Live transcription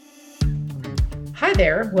Hi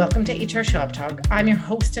there, welcome to HR Shop Talk. I'm your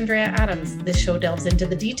host, Andrea Adams. This show delves into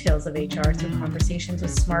the details of HR through conversations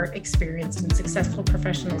with smart, experienced, and successful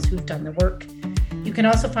professionals who've done the work. You can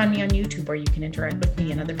also find me on YouTube, where you can interact with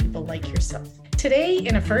me and other people like yourself. Today,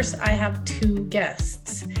 in a first, I have two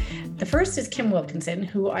guests. The first is Kim Wilkinson,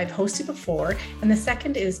 who I've hosted before, and the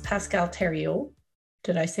second is Pascal Theriault.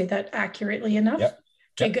 Did I say that accurately enough? Yep.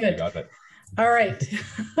 Okay, Yep, good. you got it. All right.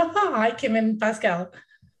 Hi, Kim and Pascal.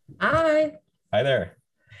 Hi. Hi there.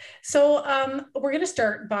 So we're going to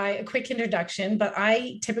start by a quick introduction, but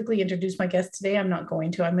I typically introduce my guests today. I'm not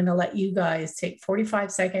going to. I'm going to let you guys take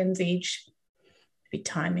 45 seconds each, be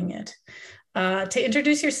timing it, to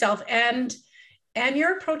introduce yourself and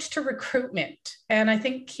your approach to recruitment. And I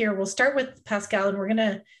think here we'll start with Pascal, and we're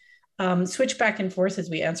going to switch back and forth as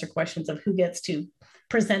we answer questions of who gets to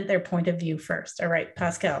present their point of view first. All right,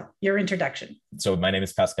 Pascal, your introduction. So my name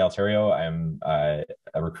is Pascal Theriault. I'm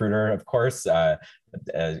a recruiter, of course, I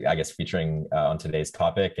guess featuring on today's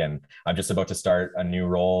topic. And I'm just about to start a new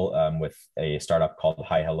role with a startup called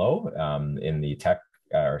Hi Hello in the tech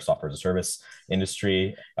or software as a service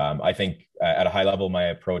industry. I think at a high level, my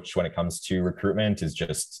approach when it comes to recruitment is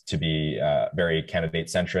just to be very candidate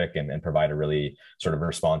centric and provide a really sort of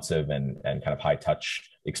responsive and kind of high touch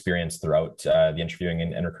experience throughout the interviewing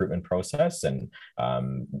and recruitment process. And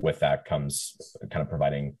with that comes kind of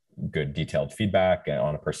providing good detailed feedback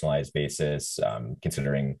on a personalized basis,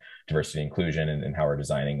 considering diversity inclusion and how we're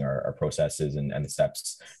designing our processes and the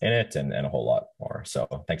steps in it and a whole lot more.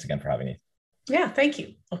 So thanks again for having me. Yeah, thank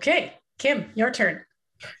you. Okay, Kim, your turn.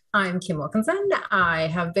 I'm Kim Wilkinson. I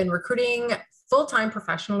have been recruiting full-time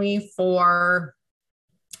professionally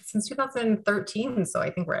since 2013. So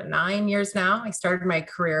I think we're at 9 years now. I started my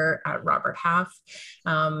career at Robert Half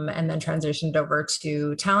and then transitioned over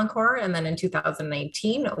to Talentcore. And then in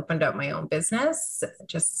 2019, opened up my own business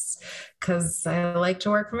just because I like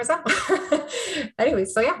to work for myself. Anyway,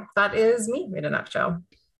 so yeah, that is me in a nutshell.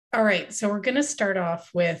 All right, so we're going to start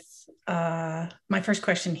off with my first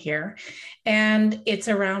question here, and it's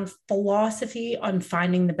around philosophy on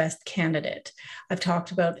finding the best candidate. I've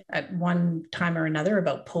talked about at one time or another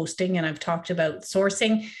about posting, and I've talked about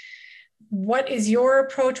sourcing. What is your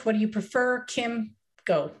approach? What do you prefer? Kim,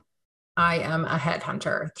 go. I am a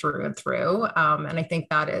headhunter through and through. And I think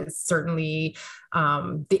that is certainly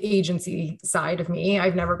the agency side of me.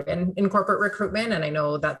 I've never been in corporate recruitment, and I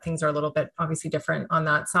know that things are a little bit obviously different on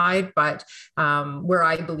that side, but where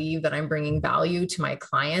I believe that I'm bringing value to my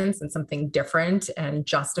clients and something different and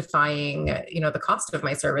justifying, the cost of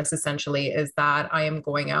my service essentially is that I am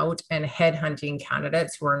going out and headhunting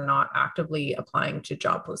candidates who are not actively applying to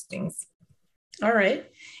job postings. All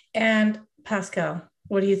right. And Pascal,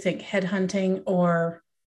 what do you think? Headhunting or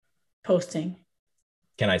posting?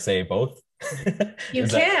 Can I say both? You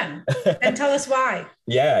can. And tell us why.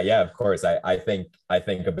 Yeah, of course. I think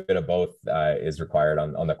a bit of both is required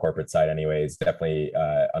on the corporate side anyways. Definitely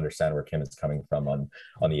understand where Kim is coming from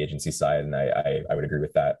on the agency side. And I would agree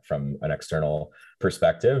with that from an external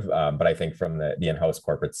perspective. But I think from the in-house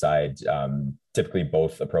corporate side, typically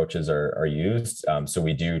both approaches are used. So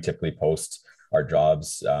we do typically post our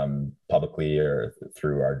jobs publicly or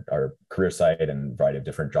through our career site and a variety of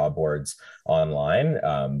different job boards online.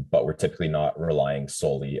 But we're typically not relying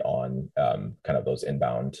solely on kind of those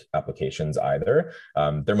inbound applications either.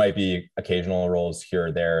 There might be occasional roles here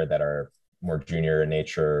or there that are more junior in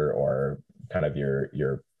nature or kind of your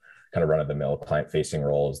kind of run-of-the-mill client-facing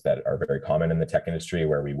roles that are very common in the tech industry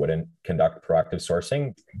where we wouldn't conduct proactive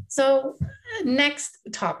sourcing. So next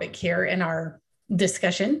topic here in our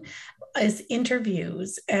discussion is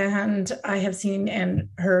interviews. And I have seen and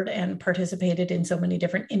heard and participated in so many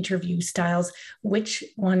different interview styles. Which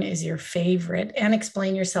one is your favorite? And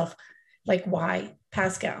explain yourself, like why.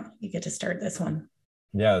 Pascal, you get to start this one.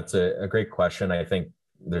 Yeah, it's a great question. I think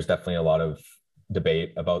there's definitely a lot of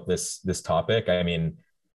debate about this topic. I mean,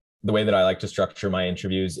 the way that I like to structure my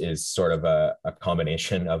interviews is sort of a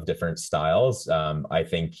combination of different styles. I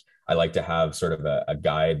think I like to have sort of a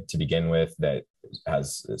guide to begin with that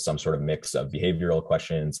has some sort of mix of behavioral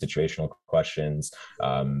questions, situational questions,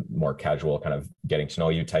 more casual kind of getting to know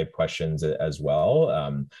you type questions as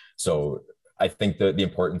well. So I think the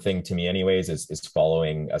important thing to me anyways is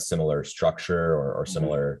following a similar structure or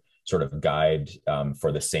similar sort of guide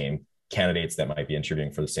for the same candidates that might be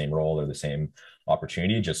interviewing for the same role or the same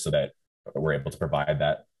opportunity, just so that we're able to provide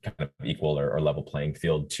that kind of equal or level playing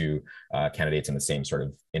field to candidates in the same sort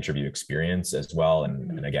of interview experience as well.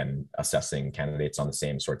 And again, assessing candidates on the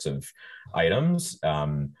same sorts of items.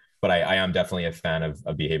 but I am definitely a fan of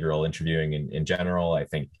behavioral interviewing in general. I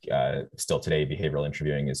think still today, behavioral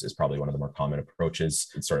interviewing is probably one of the more common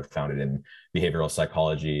approaches. It's sort of founded in behavioral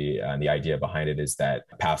psychology. And the idea behind it is that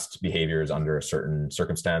past behaviors under a certain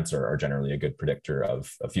circumstance are generally a good predictor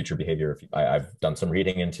of future behavior. I've done some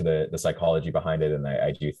reading into the psychology behind it, and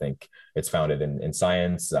I do think it's founded in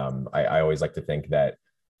science. I always like to think that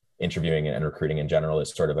interviewing and recruiting in general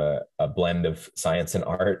is sort of a blend of science and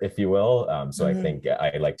art, if you will. So I think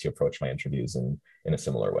I like to approach my interviews in a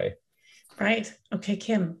similar way. Right. Okay,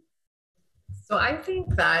 Kim. So I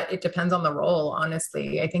think that it depends on the role,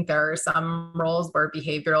 honestly. I think there are some roles where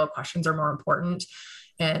behavioral questions are more important,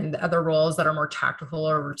 and other roles that are more tactical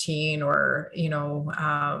or routine, or,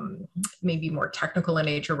 maybe more technical in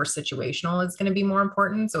nature, where situational is going to be more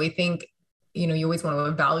important. So I think, you always want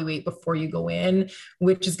to evaluate before you go in,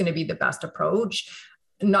 which is going to be the best approach.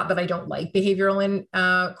 Not that I don't like behavioral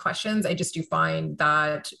questions. I just do find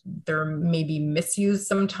that they're maybe misused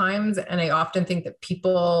sometimes. And I often think that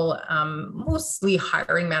people, mostly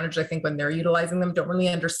hiring managers, I think when they're utilizing them, don't really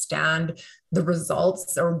understand the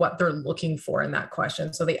results or what they're looking for in that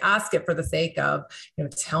question. So they ask it for the sake of,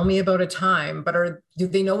 tell me about a time, but do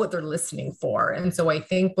they know what they're listening for? And so I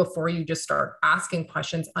think before you just start asking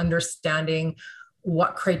questions, understanding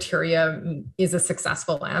what criteria is a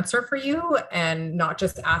successful answer for you, and not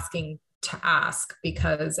just asking to ask,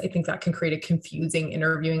 because I think that can create a confusing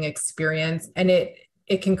interviewing experience, and it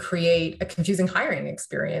can create a confusing hiring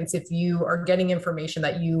experience. If you are getting information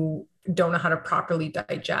that you don't know how to properly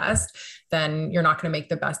digest, then you're not going to make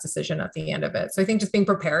the best decision at the end of it. So I think just being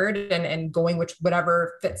prepared and going with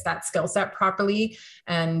whatever fits that skill set properly.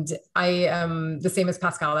 And I am the same as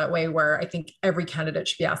Pascal that way, where I think every candidate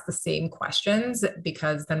should be asked the same questions,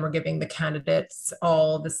 because then we're giving the candidates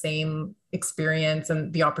all the same experience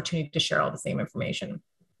and the opportunity to share all the same information.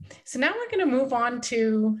 So now we're going to move on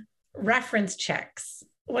to reference checks.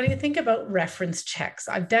 What do you think about reference checks?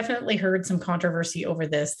 I've definitely heard some controversy over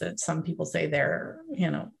this, that some people say they're,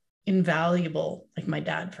 invaluable. Like my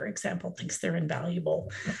dad, for example, thinks they're invaluable.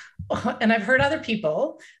 And I've heard other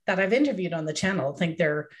people that I've interviewed on the channel think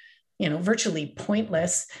they're, virtually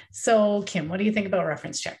pointless. So Kim, what do you think about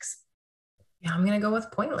reference checks? Yeah, I'm going to go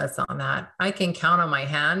with pointless on that. I can count on my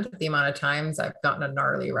hand the amount of times I've gotten a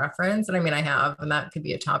gnarly reference. And I mean, I have, and that could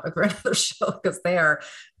be a topic for another show because they are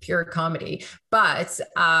pure comedy. But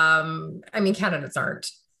candidates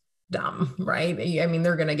aren't dumb, right? I mean,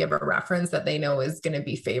 they're going to give a reference that they know is going to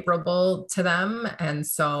be favorable to them. And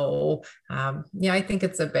so, I think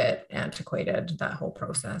it's a bit antiquated, that whole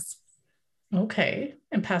process. Okay.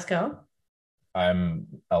 And Pascal? I'm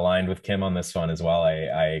aligned with Kim on this one as well.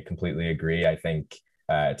 I completely agree. I think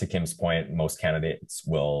to Kim's point, most candidates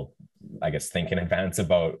will, I guess, think in advance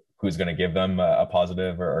about who's going to give them a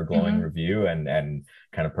positive or glowing review, and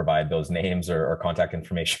kind of provide those names or contact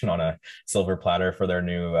information on a silver platter for their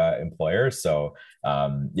new employer. So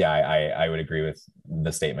I would agree with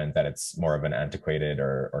the statement that it's more of an antiquated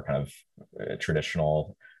or kind of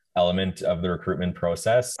traditional element of the recruitment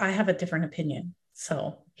process. I have a different opinion.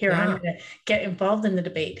 So here I'm going to get involved in the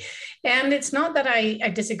debate. And it's not that I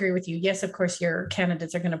disagree with you. Yes, of course, your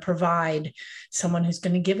candidates are going to provide someone who's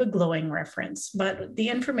going to give a glowing reference. But the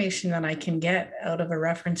information that I can get out of a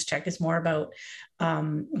reference check is more about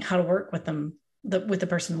how to work with them, with the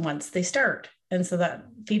person once they start. And so that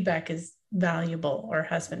feedback is valuable, or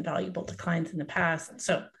has been valuable to clients in the past.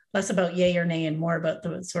 So less about yay or nay and more about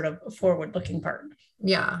the sort of forward-looking part.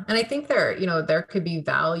 Yeah. And I think there could be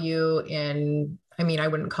value in, I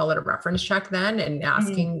wouldn't call it a reference check then, and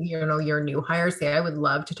asking, your new hire, say, I would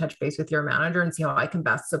love to touch base with your manager and see how I can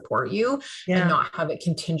best support you, and not have it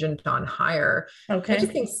contingent on hire. Okay. I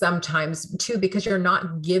just think sometimes too, because you're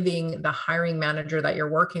not giving the hiring manager that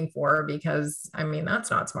you're working for, because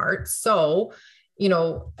that's not smart. So,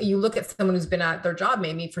 you look at someone who's been at their job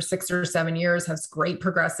maybe for 6 or 7 years, has great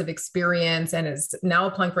progressive experience, and is now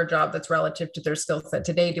applying for a job that's relative to their skill set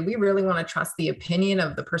today. Do we really want to trust the opinion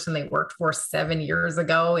of the person they worked for 7 years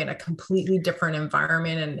ago in a completely different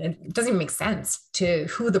environment? And it doesn't even make sense to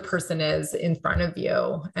who the person is in front of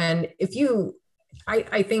you. And if you,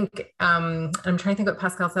 I think, I'm trying to think what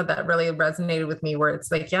Pascal said that really resonated with me, where it's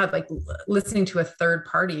like, listening to a third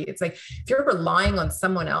party. It's like, if you're relying on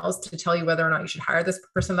someone else to tell you whether or not you should hire this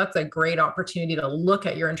person, that's a great opportunity to look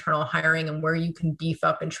at your internal hiring and where you can beef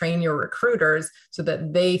up and train your recruiters so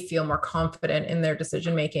that they feel more confident in their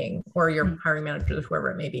decision-making, or your hiring managers, whoever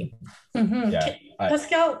it may be. Yeah,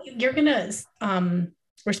 Pascal, you're going to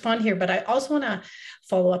respond here, but I also want to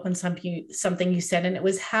follow up on something you said, and it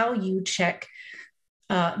was how you check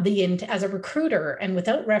as a recruiter, and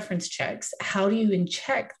without reference checks, how do you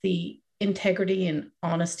check the integrity and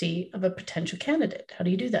honesty of a potential candidate? How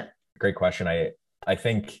do you do that? Great question. I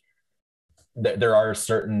think there are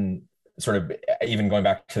certain sort of, even going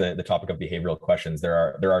back to the topic of behavioral questions,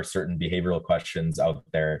 there are certain behavioral questions out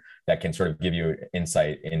there that can sort of give you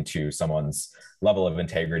insight into someone's level of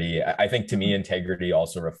integrity. I think, to me, integrity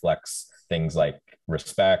also reflects things like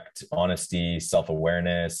respect, honesty,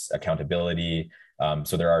 self-awareness, accountability.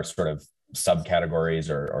 So there are sort of subcategories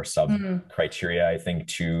or sub criteria, I think,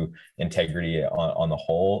 to integrity on the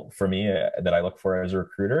whole for me that I look for as a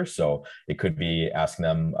recruiter. So it could be asking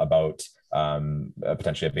them about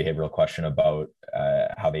potentially a behavioral question about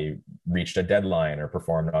how they reached a deadline or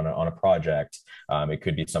performed on a project. It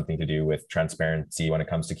could be something to do with transparency when it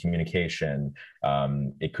comes to communication.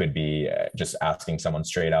 It could be just asking someone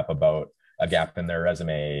straight up about a gap in their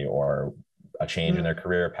resume or a change in their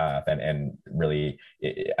career path. And really,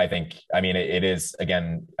 I think, I mean, it is,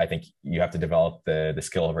 again, I think you have to develop the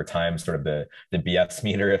skill over time, sort of the BS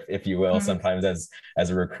meter, if you will, sometimes as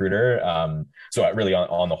a recruiter. So really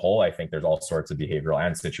on the whole, I think there's all sorts of behavioral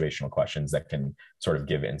and situational questions that can sort of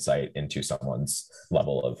give insight into someone's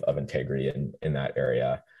level of integrity in that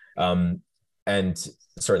area. And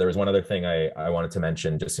sorry, there was one other thing I wanted to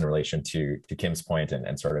mention just in relation to Kim's point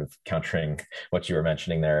and sort of countering what you were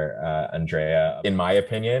mentioning there, Andrea. In my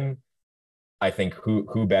opinion, I think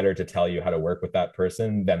who better to tell you how to work with that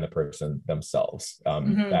person than the person themselves.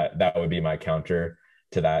 That would be my counter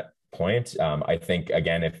to that point. I think,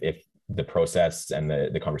 again, if the process and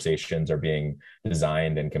the conversations are being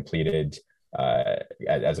designed and completed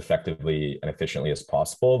as effectively and efficiently as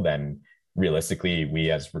possible, then realistically, we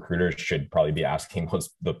as recruiters should probably be asking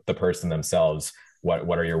the person themselves,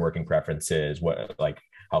 what are your working preferences?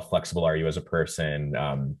 How flexible are you as a person?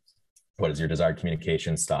 What is your desired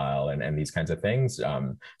communication style, and these kinds of things.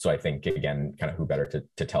 So I think, again, kind of who better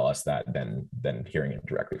to tell us that than hearing it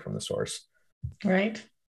directly from the source. Right.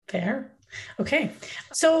 Fair. Okay.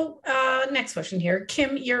 So next question here.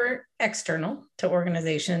 Kim, you're external to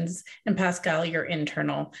organizations, and Pascal, you're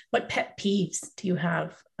internal. What pet peeves do you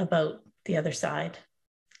have about the other side?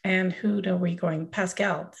 And who are we going?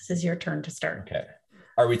 Pascal, this is your turn to start. Okay.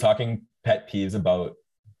 Are we talking pet peeves about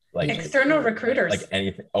external recruiters? Like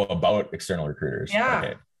anything? Oh, about external recruiters. Yeah.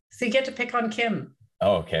 Okay. So you get to pick on Kim.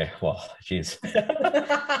 Oh, okay. Well, geez.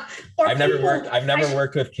 I've never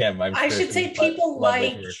worked with Kim. I should say people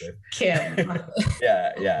like Kim.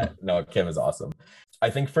 Yeah. No, Kim is awesome.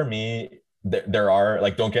 I think for me, there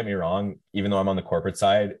are, don't get me wrong, even though I'm on the corporate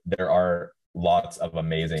side, there are lots of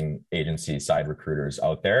amazing agency side recruiters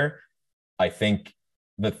out there. I think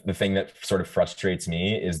the thing that sort of frustrates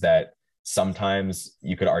me is that sometimes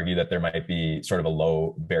you could argue that there might be sort of a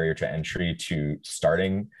low barrier to entry to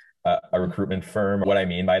starting a recruitment firm. What I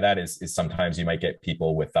mean by that is sometimes you might get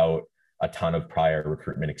people without a ton of prior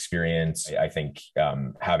recruitment experience. I think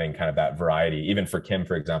having kind of that variety, even for Kim,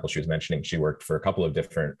 for example, she was mentioning she worked for a couple of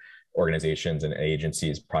different organizations and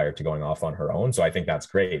agencies prior to going off on her own. So I think that's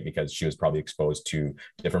great because she was probably exposed to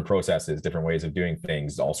different processes, different ways of doing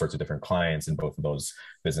things, all sorts of different clients in both of those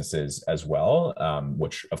businesses as well,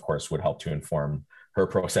 which of course would help to inform her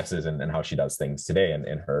processes and how she does things today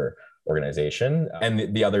in her organization.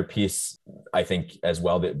 And the other piece, I think as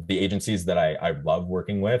well, the agencies that I love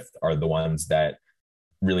working with are the ones that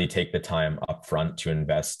really take the time up front to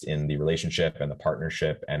invest in the relationship and the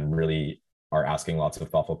partnership and really are asking lots of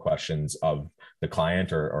thoughtful questions of the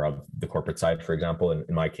client or of the corporate side, for example,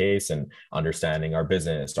 in my case, and understanding our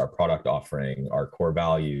business, our product offering, our core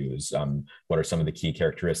values, what are some of the key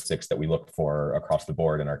characteristics that we look for across the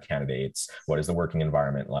board in our candidates, what is the working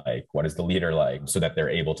environment like, what is the leader like, so that they're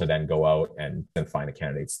able to then go out and find the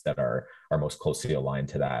candidates that are most closely aligned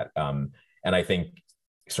to that. And I think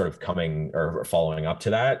sort of coming or following up to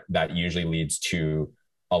that usually leads to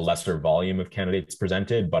a lesser volume of candidates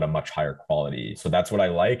presented, but a much higher quality. So that's what I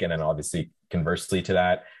like. And then obviously conversely to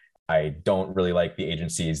that, I don't really like the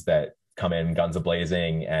agencies that come in guns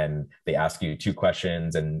a-blazing and they ask you 2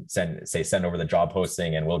 questions and send over the job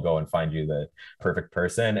posting and we'll go and find you the perfect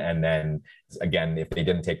person. And then again, if they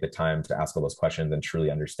didn't take the time to ask all those questions and truly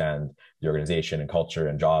understand the organization and culture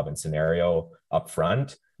and job and scenario up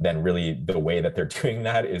front, then really the way that they're doing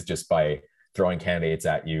that is just by throwing candidates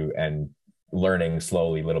at you and learning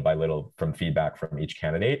slowly, little by little, from feedback from each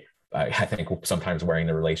candidate. I think sometimes wearing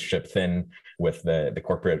the relationship thin with the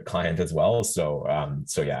corporate client as well. So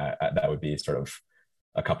yeah, that would be sort of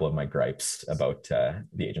a couple of my gripes about the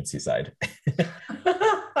agency side.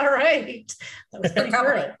 All right. That was pretty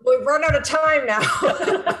good. We've run out of time now.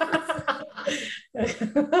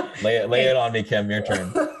 lay it on me, Kim, your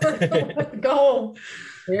turn. Go.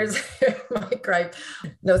 Here's my gripe.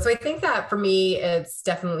 No, so I think that for me, it's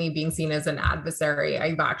definitely being seen as an adversary.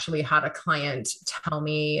 I've actually had a client tell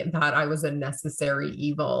me that I was a necessary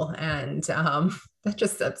evil, and that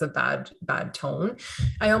just sets a bad tone.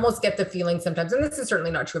 I almost get the feeling sometimes, and this is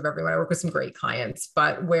certainly not true of everyone. I work with some great clients,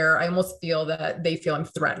 but where I almost feel that they feel I'm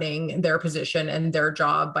threatening their position and their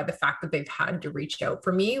job by the fact that they've had to reach out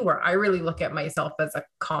for me, where I really look at myself as a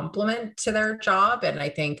compliment to their job. And I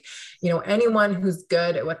think, anyone who's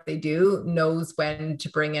good at what they do knows when to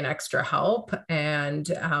bring in extra help. And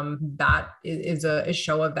that is a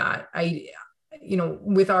show of that.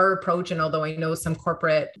 With our approach, and although I know some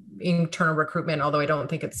corporate internal recruitment, although I don't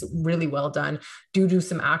think it's really well done, do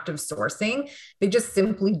some active sourcing, they just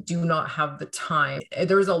simply do not have the time.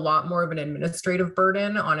 There's a lot more of an administrative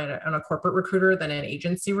burden on a corporate recruiter than an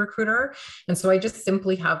agency recruiter. And so I just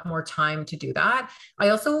simply have more time to do that. I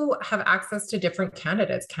also have access to different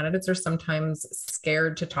candidates. Candidates are sometimes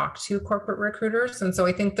scared to talk to corporate recruiters. And so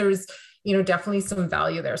I think there's definitely some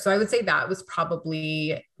value there. So I would say that was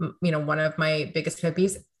probably, one of my biggest pet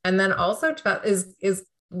peeves. And then also is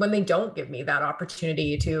when they don't give me that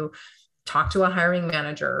opportunity to talk to a hiring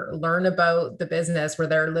manager, learn about the business, where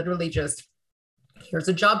they're literally just, here's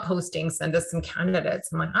a job posting, send us some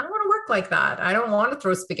candidates. I'm like, I don't want to work like that. I don't want to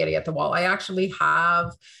throw spaghetti at the wall. I actually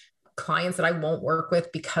have clients that I won't work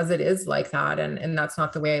with because it is like that. And that's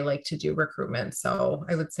not the way I like to do recruitment. So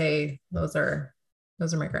I would say those are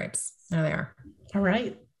my gripes. There they are. All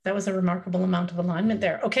right. That was a remarkable amount of alignment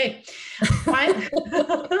there. Okay.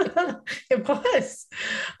 It was.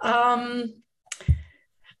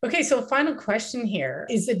 Okay. So final question here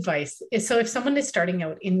is advice. So if someone is starting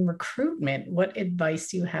out in recruitment, what advice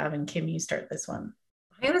do you have? And Kim, you start this one.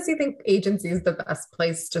 I honestly think agency is the best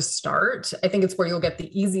place to start. I think it's where you'll get the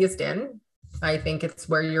easiest in. I think it's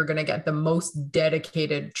where you're going to get the most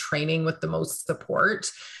dedicated training with the most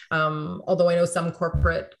support. Although I know some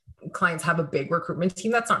corporate clients have a big recruitment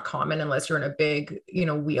team, that's not common unless you're in a big,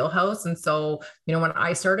 wheelhouse. And so, when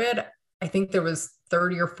I started, I think there was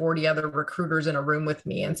 30 or 40 other recruiters in a room with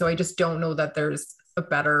me. And so I just don't know that there's a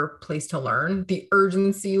better place to learn. The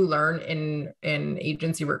urgency you learn in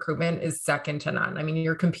agency recruitment is second to none. I mean,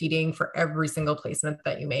 you're competing for every single placement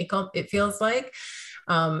that you make, it feels like.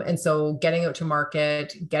 And so getting out to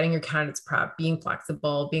market, getting your candidates prepped, being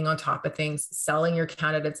flexible, being on top of things, selling your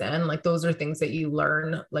candidates in, like those are things that you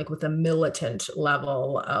learn like with a militant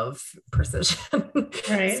level of precision.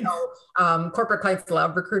 Right. So corporate clients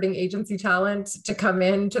love recruiting agency talent to come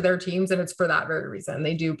into their teams. And it's for that very reason.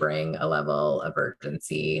 They do bring a level of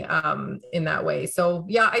urgency in that way. So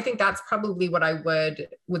yeah, I think that's probably what I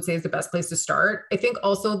would say is the best place to start. I think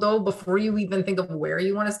also though, before you even think of where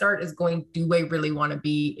you want to start is going, do I really want to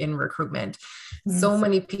be in recruitment? Mm-hmm. So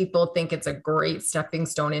many people think it's a great stepping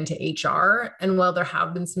stone into HR. And while there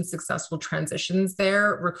have been some successful transitions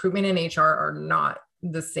there, recruitment and HR are not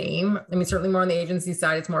the same. I mean, certainly more on the agency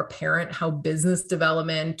side, it's more apparent how business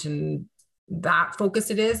development and that focused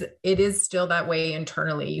it is still that way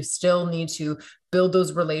internally. You still need to build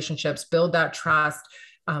those relationships, build that trust.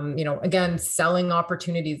 Again, selling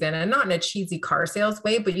opportunities in, and not in a cheesy car sales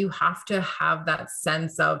way, but you have to have that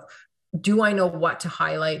sense of, do I know what to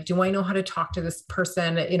highlight? Do I know how to talk to this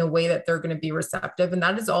person in a way that they're going to be receptive? And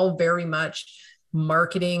that is all very much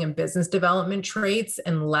marketing and business development traits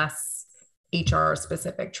and less HR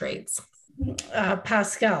specific traits.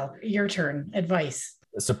 Pascal, your turn. Advice.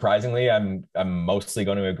 Surprisingly, I'm mostly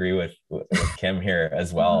going to agree with Kim here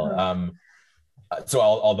as well. So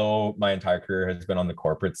although my entire career has been on the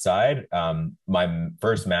corporate side, my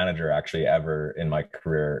first manager actually ever in my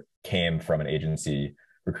career came from an agency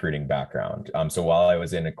recruiting background. So while I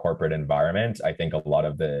was in a corporate environment, I think a lot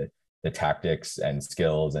of the tactics and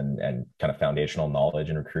skills and kind of foundational knowledge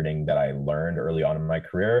in recruiting that I learned early on in my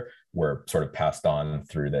career were sort of passed on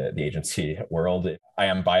through the agency world. I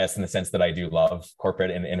am biased in the sense that I do love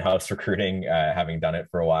corporate and in-house recruiting, having done it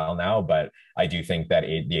for a while now, but I do think that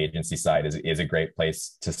the agency side is a great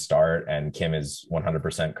place to start. And Kim is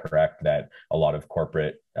 100% correct that a lot of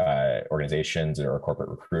corporate organizations or corporate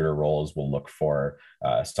recruiter roles will look for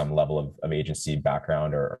some level of agency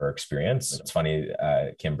background or experience. It's funny,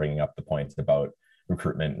 Kim bringing up the point about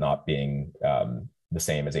recruitment not being the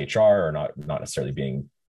same as HR, or not necessarily being,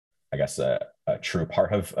 I guess, a true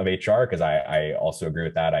part of HR, because I also agree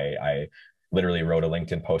with that. I literally wrote a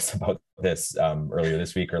LinkedIn post about this earlier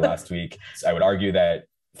this week or last week. I would argue that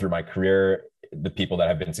through my career, the people that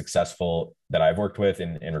have been successful that I've worked with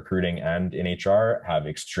in recruiting and in HR have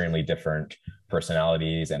extremely different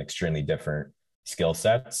personalities and extremely different skill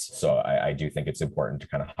sets. So I do think it's important to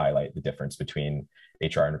kind of highlight the difference between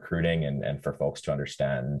HR and recruiting, and for folks to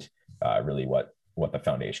understand really what what the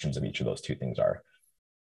foundations of each of those two things are.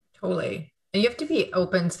 Totally. And you have to be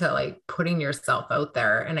open to like putting yourself out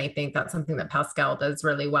there. And I think that's something that Pascal does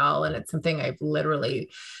really well. And it's something I've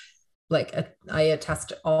literally, like, I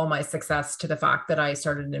attest all my success to the fact that I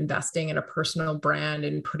started investing in a personal brand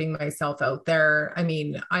and putting myself out there. I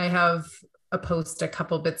mean, I have a post a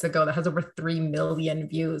couple bits ago that has over 3 million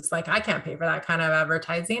views. Like, I can't pay for that kind of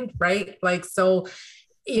advertising, right? Like, so,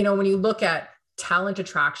 you know, when you look at talent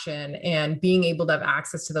attraction and being able to have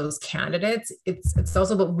access to those candidates, it's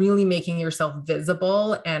also about really making yourself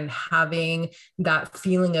visible and having that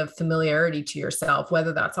feeling of familiarity to yourself,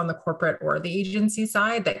 whether that's on the corporate or the agency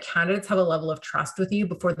side, that candidates have a level of trust with you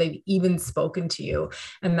before they've even spoken to you.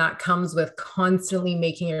 And that comes with constantly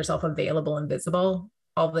making yourself available and visible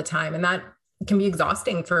all the time. And that can be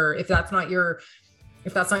exhausting if that's not your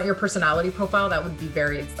personality profile. That would be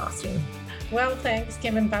very exhausting. Well, thanks,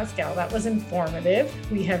 Kim and Pascal. That was informative.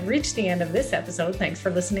 We have reached the end of this episode. Thanks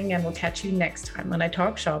for listening, and we'll catch you next time when I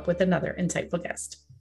talk shop with another insightful guest.